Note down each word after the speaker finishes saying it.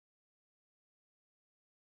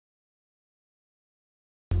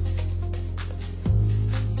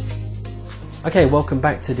Okay, welcome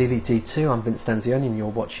back to DVT2. I'm Vince Stanzioni and you're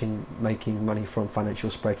watching Making Money from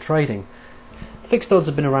Financial Spread Trading. Fixed odds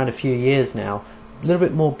have been around a few years now, a little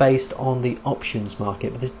bit more based on the options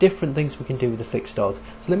market, but there's different things we can do with the fixed odds.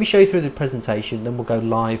 So let me show you through the presentation, then we'll go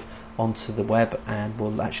live onto the web and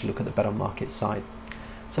we'll actually look at the Betonmarkets side.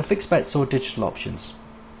 So fixed bets or digital options.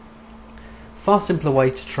 Far simpler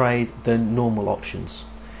way to trade than normal options.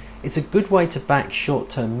 It's a good way to back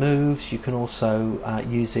short-term moves. You can also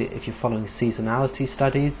use it if you're following seasonality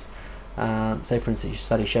studies. Say for instance your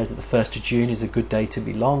study shows that the 1st of June is a good day to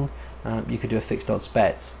be long. You could do a fixed odds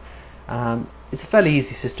bets. It's a fairly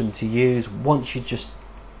easy system to use once you've just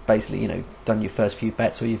basically done your first few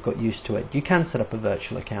bets or you've got used to it. You can set up a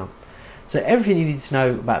virtual account. So everything you need to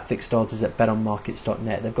know about fixed odds is at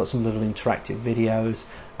betonmarkets.net. They've got some little interactive videos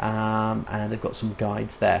and they've got some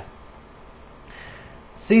guides there.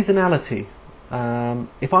 Seasonality.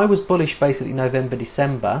 If I was bullish basically November,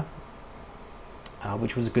 December,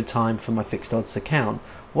 which was a good time for my fixed odds account,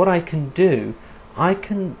 what I can do, I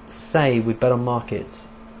can say with Betonmarkets,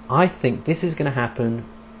 I think this is going to happen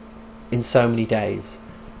in so many days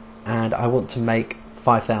and I want to make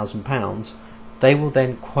 £5,000. They will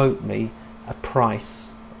then quote me a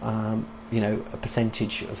price, a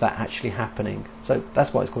percentage of that actually happening. So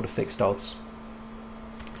that's why it's called a fixed odds.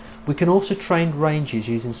 We can also train ranges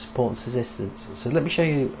using support and resistance. So let me show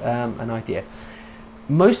you an idea.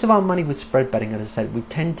 Most of our money with spread betting, as I said, we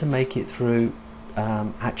tend to make it through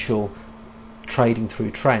actual trading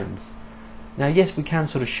through trends. Now yes, we can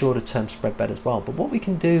sort of shorter term spread bet as well, but what we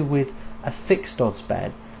can do with a fixed odds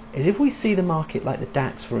bet is if we see the market, like the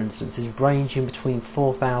DAX for instance, is ranging between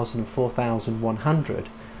 4,000 and 4,100,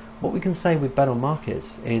 what we can say with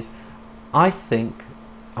Betonmarkets is, I think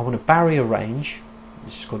I want to barrier range,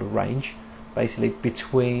 which is called a range, basically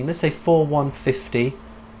between, let's say 4,150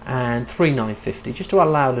 and 3,950, just to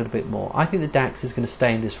allow a little bit more. I think the DAX is going to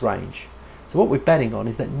stay in this range. So what we're betting on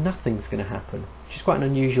is that nothing's going to happen, which is quite an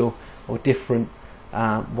unusual or different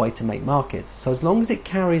way to make markets. So as long as it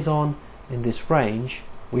carries on in this range,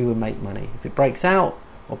 we would make money. If it breaks out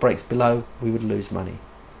or breaks below, we would lose money.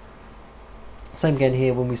 Same again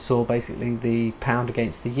here when we saw basically the pound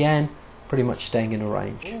against the yen, pretty much staying in a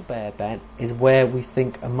range. All bear bet is where we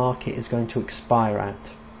think a market is going to expire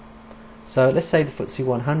at. So let's say the FTSE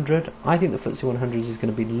 100. I think the FTSE 100 is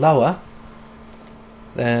going to be lower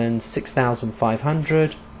than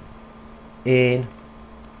 6,500 in,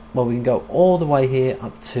 well, we can go all the way here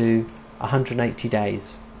up to 180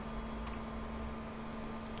 days.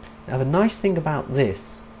 Now the nice thing about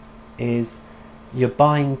this is you're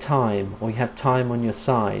buying time, or you have time on your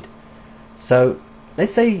side. So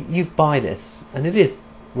let's say you buy this, and it is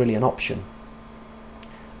really an option.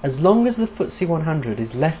 As long as the FTSE 100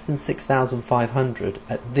 is less than 6,500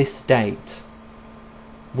 at this date,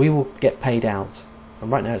 we will get paid out.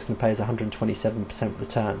 And right now it's going to pay us 127%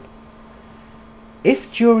 return.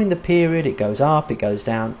 If during the period it goes up, it goes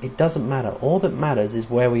down, it doesn't matter. All that matters is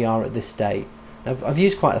where we are at this date. Now, I've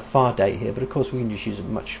used quite a far date here, but of course we can just use a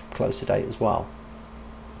much closer date as well.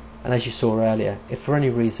 And as you saw earlier, if for any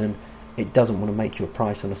reason it doesn't want to make you a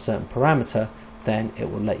price on a certain parameter, then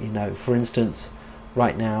it will let you know. For instance,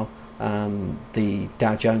 right now the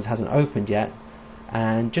Dow Jones hasn't opened yet,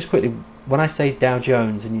 and just quickly, when I say Dow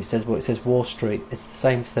Jones and it says Wall Street, it's the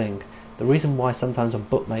same thing. The reason why sometimes on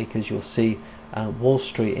bookmakers you'll see Wall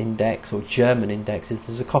Street index or German index is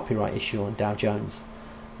there's a copyright issue on Dow Jones,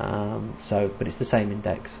 but it's the same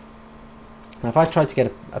index. Now if I try to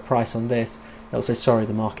get a price on this, it'll say sorry,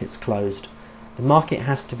 the market's closed. The market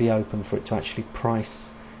has to be open for it to actually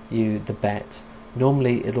price you the bet.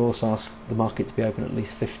 Normally it'll also ask the market to be open at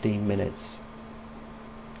least 15 minutes.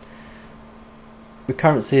 With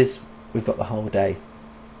currencies, we've got the whole day.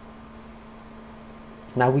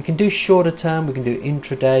 Now we can do shorter term, we can do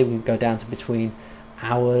intraday, we can go down to between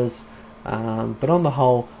hours, but on the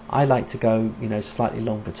whole I like to go slightly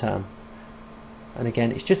longer term. And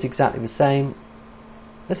again, it's just exactly the same.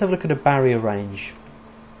 Let's have a look at a barrier range.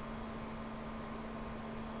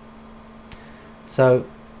 So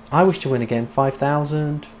I wish to win again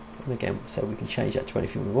 5,000, and again, so we can change that to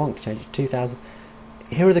anything we want. We can change it to 2,000.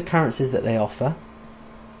 Here are the currencies that they offer.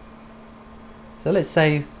 So let's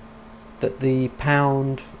say that the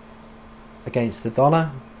pound against the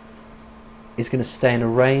dollar is going to stay in a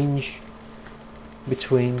range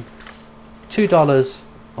between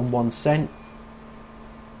 $2.01.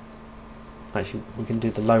 Actually, we can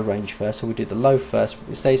do the low range first, so we do the low first.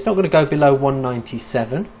 We say it's not going to go below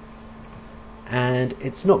 197, and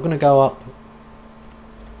it's not going to go up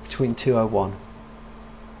between 201.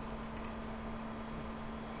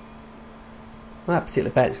 That particular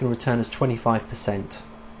bet is going to return us 25%.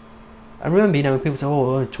 And remember, when people say,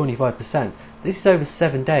 oh, 25%, this is over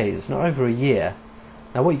 7 days, it's not over a year.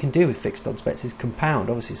 Now what you can do with fixed odds bets is compound,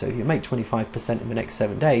 obviously, so if you make 25% in the next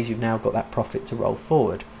 7 days, you've now got that profit to roll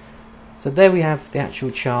forward. So there we have the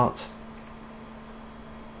actual chart.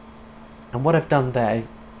 And what I've done there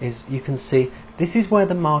is, you can see, this is where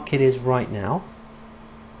the market is right now.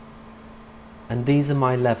 And these are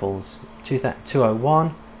my levels,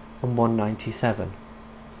 201 and 197.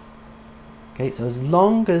 Okay, so as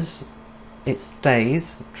long as it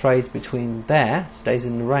trades between there, stays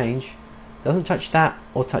in the range, doesn't touch that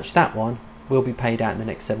or touch that one, will be paid out in the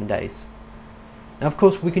next 7 days. Now of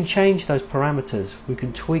course we can change those parameters, we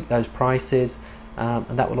can tweak those prices,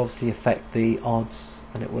 and that will obviously affect the odds,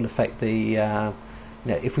 and it will affect the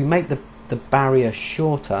if we make the barrier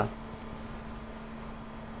shorter,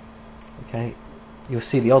 okay, you'll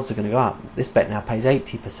see the odds are going to go up. This bet now pays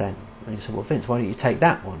 80%, and you say, well Vince, why don't you take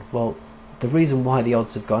that one? Well, the reason why the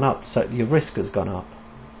odds have gone up, so your risk has gone up,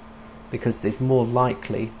 because it's more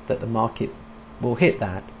likely that the market will hit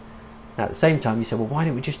that. Now at the same time you say, well, why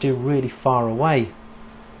don't we just do really far away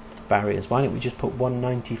barriers? Why don't we just put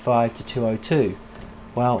 195 to 202?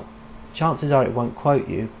 Well, chances are it won't quote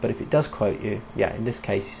you, but if it does quote you, yeah, in this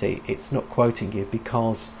case you see it's not quoting you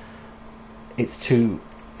because it's too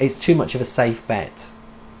much of a safe bet.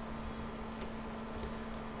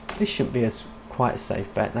 This shouldn't be quite a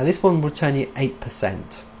safe bet. Now this one will return you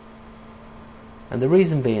 8%. And the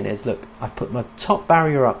reason being is, look, I've put my top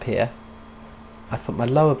barrier up here, I've put my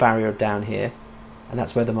lower barrier down here, and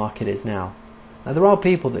that's where the market is now. Now there are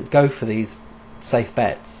people that go for these safe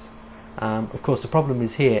bets. Of course the problem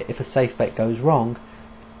is here, if a safe bet goes wrong,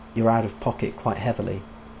 you're out of pocket quite heavily.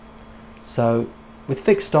 So with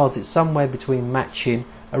fixed odds, it's somewhere between matching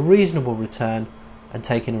a reasonable return and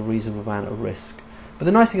taking a reasonable amount of risk. But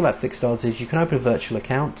the nice thing about fixed odds is you can open a virtual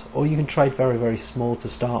account, or you can trade very, very small to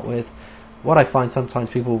start with. What I find sometimes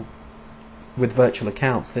people with virtual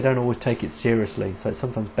accounts, they don't always take it seriously, so it's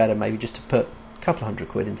sometimes better maybe just to put a couple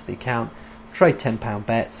 £100 into the account, trade £10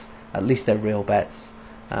 bets, at least they're real bets,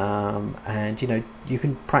 and you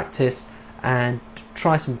can practice and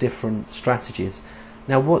try some different strategies.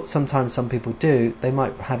 Now what sometimes some people do, they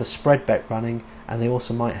might have a spread bet running, and they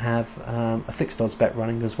also might have a fixed odds bet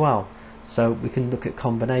running as well. So we can look at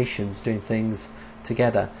combinations, doing things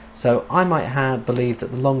together. So I might believe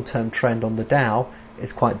that the long-term trend on the Dow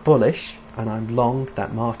is quite bullish, and I'm long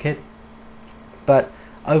that market. But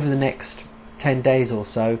over the next 10 days or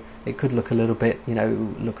so, it could look a little bit,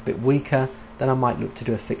 look a bit weaker. Then I might look to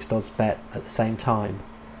do a fixed odds bet at the same time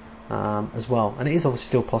as well. And it is obviously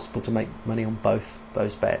still possible to make money on both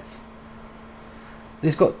those bets.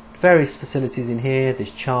 There's got various facilities in here.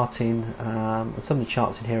 There's charting, and some of the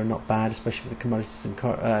charts in here are not bad, especially for the commodities and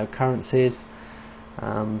currencies.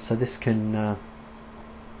 So this can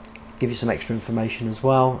give you some extra information as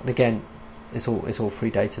well. And again, it's all free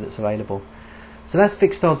data that's available. So that's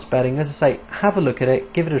fixed odds betting. As I say, have a look at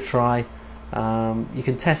it, give it a try. You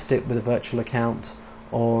can test it with a virtual account,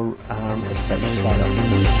 or as I said, start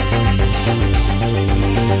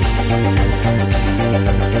up.